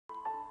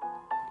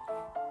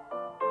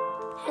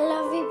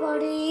Hello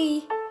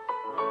everybody,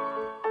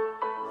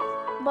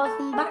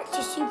 welcome back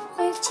to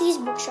Super T's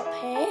Bookshop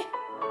here.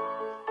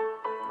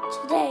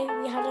 Today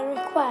we had a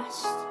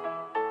request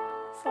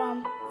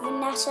from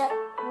Vanessa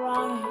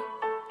Ryan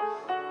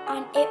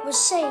and it was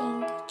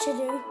saying to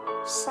do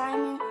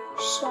Simon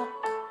Sock.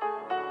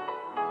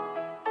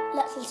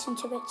 Let's listen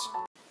to it.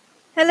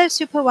 Hello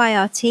Super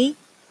YRT,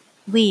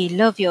 we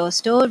love your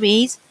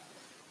stories.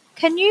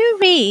 Can you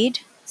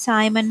read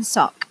Simon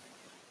Sock?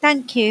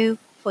 Thank you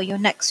for your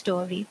next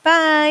story.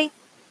 Bye.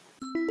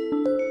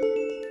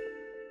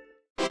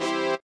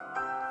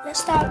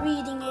 Let's start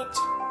reading it.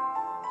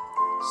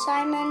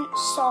 Simon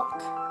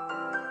Sock.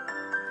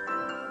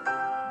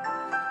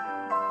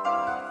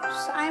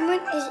 Simon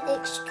is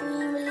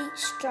extremely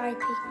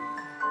stripy.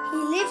 He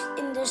lives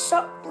in the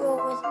sock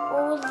drawer with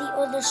all the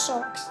other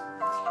socks.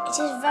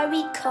 It is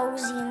very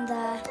cozy in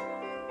there.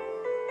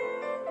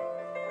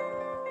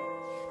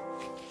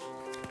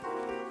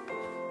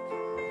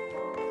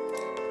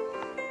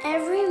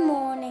 Every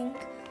morning,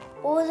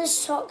 all the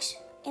socks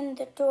in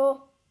the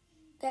drawer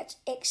get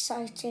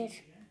excited.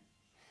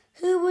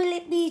 Who will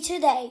it be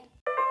today?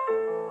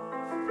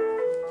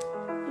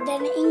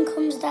 Then in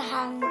comes the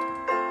hand.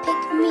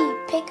 Pick me,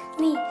 pick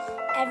me.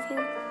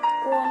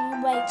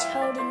 Everyone waits,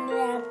 holding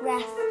their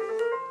breath.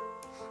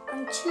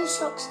 And two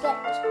socks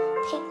get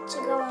picked to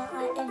go on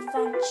an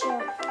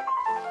adventure.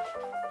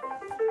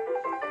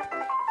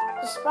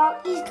 The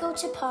Sparklies go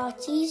to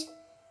parties.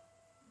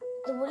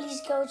 The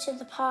Woolies go to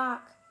the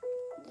park.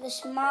 The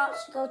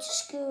Smarts go to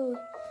school.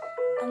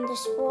 And the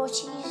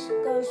Sporties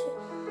go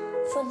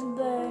for the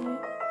burn.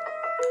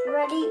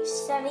 Ready,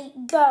 steady,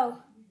 go.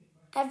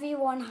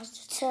 Everyone has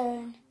to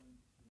turn.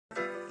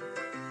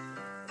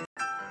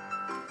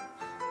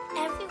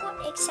 Everyone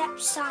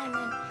except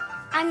Simon.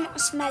 I'm not a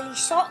smelly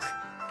sock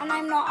and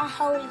I'm not a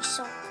holy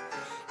sock.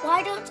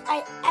 Why don't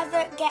I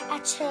ever get a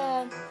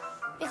turn?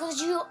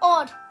 Because you're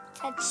odd,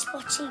 said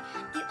Spotty.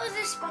 The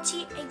other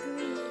Spotty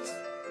agrees.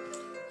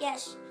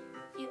 Yes,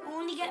 you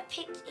only get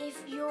picked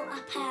if you're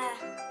a pair.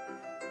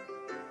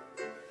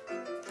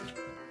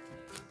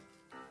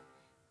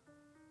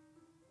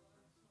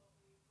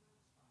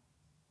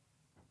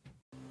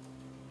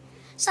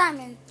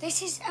 Simon,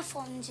 this is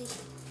Afonso.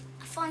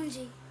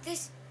 Afonso,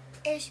 this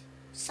is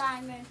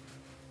Simon.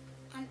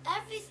 And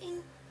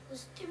everything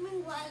was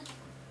doing well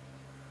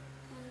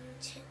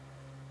until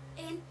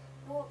in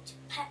walked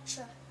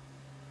Petra.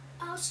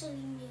 Oh, silly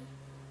me,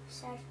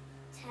 said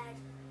Ted.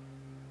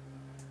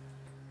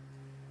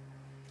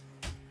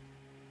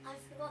 I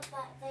forgot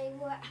that they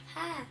were a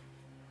pair.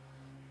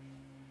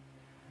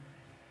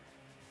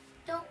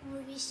 Don't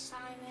worry,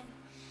 Simon.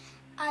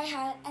 I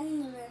had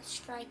another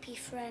stripy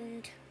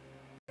friend.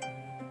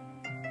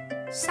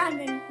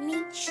 Simon,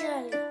 meet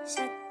Shirley,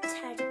 said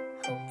Ted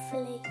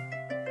hopefully.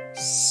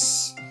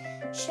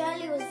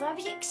 Shirley was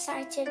very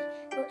excited,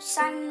 but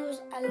Simon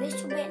was a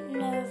little bit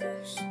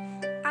nervous.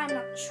 I'm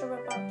not sure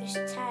about this,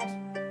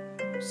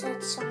 Ted,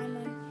 said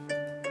Simon.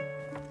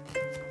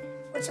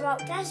 What about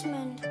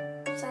Desmond,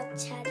 said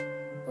Ted,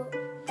 but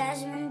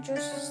Desmond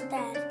just is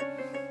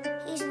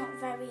dead. He's not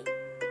very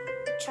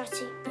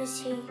chatty,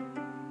 is he,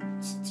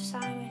 said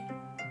Simon.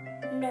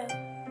 No,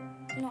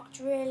 not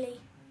really,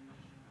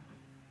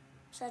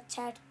 said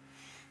Ted.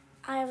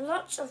 I have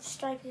lots of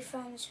stripy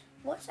friends.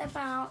 What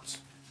about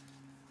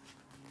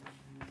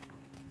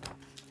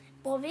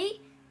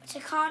Bobby? But I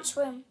can't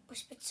swim,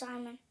 whispered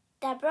Simon.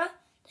 Deborah,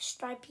 the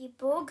stripy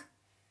bug.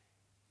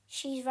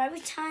 She's very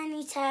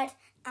tiny, Ted.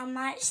 I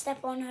might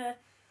step on her.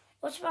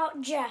 What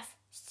about Jeff?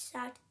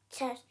 Said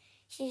Ted.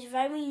 He's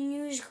very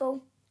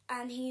musical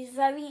and he's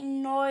very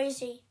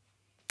noisy.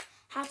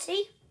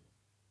 Hattie?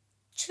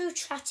 Too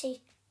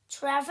chatty.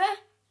 Trevor?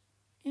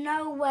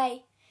 No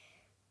way.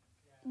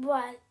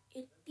 Well,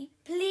 you'd be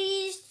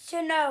pleased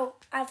to know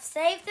I've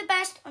saved the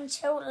best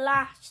until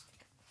last,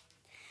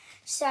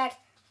 said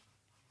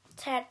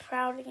Ted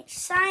proudly.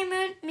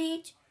 Simon,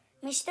 meet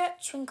Mr.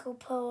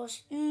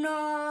 Twinklepaws.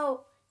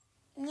 No.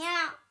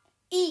 Meow.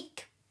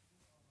 Eek.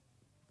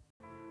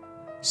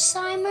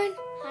 Simon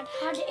had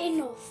had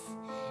enough.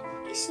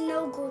 It's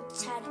no good,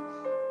 Ted.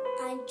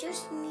 I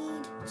just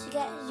need to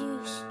get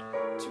used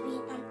to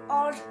being an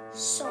odd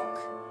sock,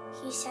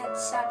 he said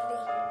sadly.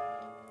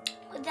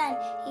 But then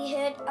he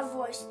heard a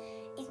voice.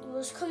 It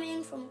was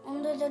coming from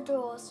under the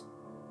drawers.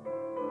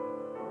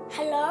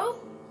 Hello?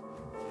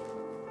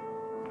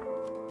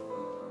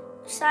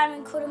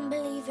 Simon couldn't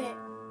believe it.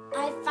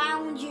 I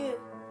found you,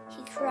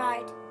 he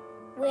cried.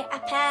 We're a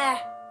pair.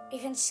 We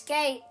can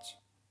skate,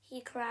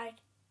 he cried.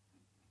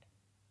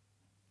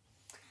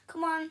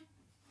 Come on,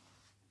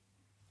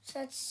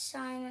 said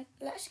Simon.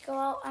 Let's go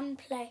out and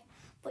play.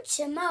 But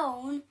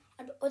Simone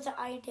had other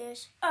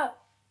ideas. Oh,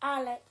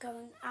 I like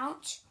going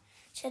out,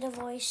 said a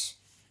voice.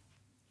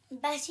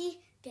 Betty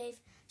gave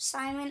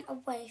Simon a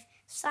wave.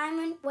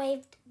 Simon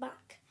waved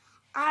back.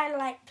 I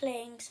like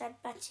playing, said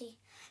Betty.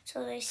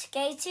 So they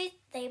skated,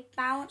 they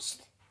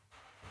bounced,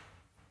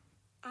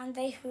 and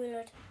they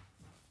hula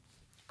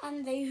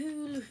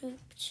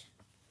hooped.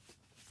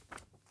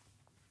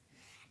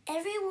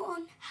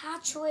 everyone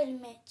had to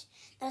admit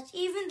that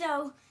even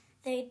though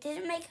they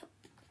didn't make a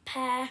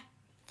pair,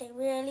 they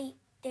really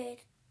did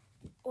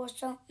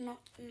also not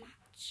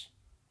match.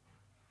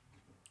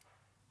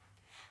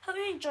 Hope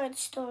you enjoyed the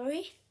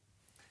story.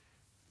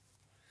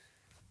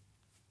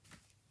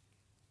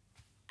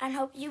 And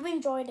hope you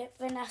enjoyed it,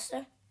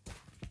 Vanessa.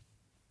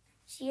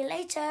 See you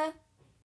later.